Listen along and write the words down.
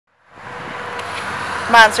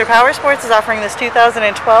Monster Powersports is offering this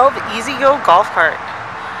 2012 E-Z-Go golf cart.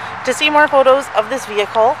 To see more photos of this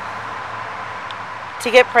vehicle,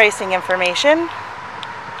 to get pricing information,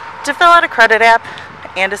 to fill out a credit app,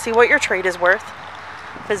 and to see what your trade is worth,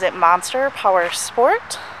 visit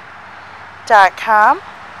monsterpowersport.com.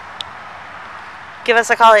 Give us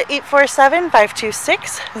a call at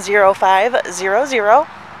 847-526-0500.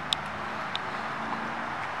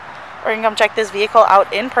 Or you can come check this vehicle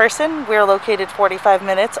out in person. We're located 45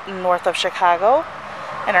 minutes north of Chicago,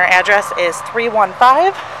 and our address is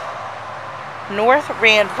 315 North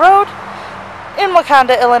Rand Road in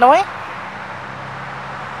Wauconda, Illinois.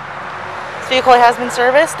 This vehicle has been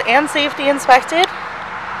serviced and safety inspected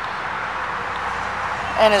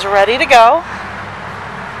and is ready to go.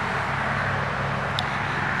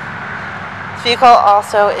 This vehicle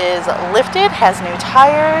also is lifted, has new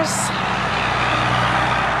tires,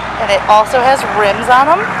 and it also has rims on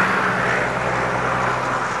them.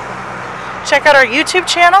 Check out our YouTube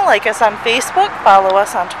channel, like us on Facebook, follow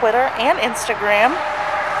us on Twitter and Instagram.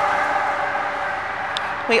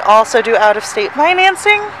 We also do out-of-state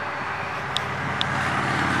financing.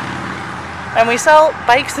 And we sell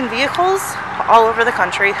bikes and vehicles all over the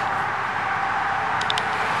country.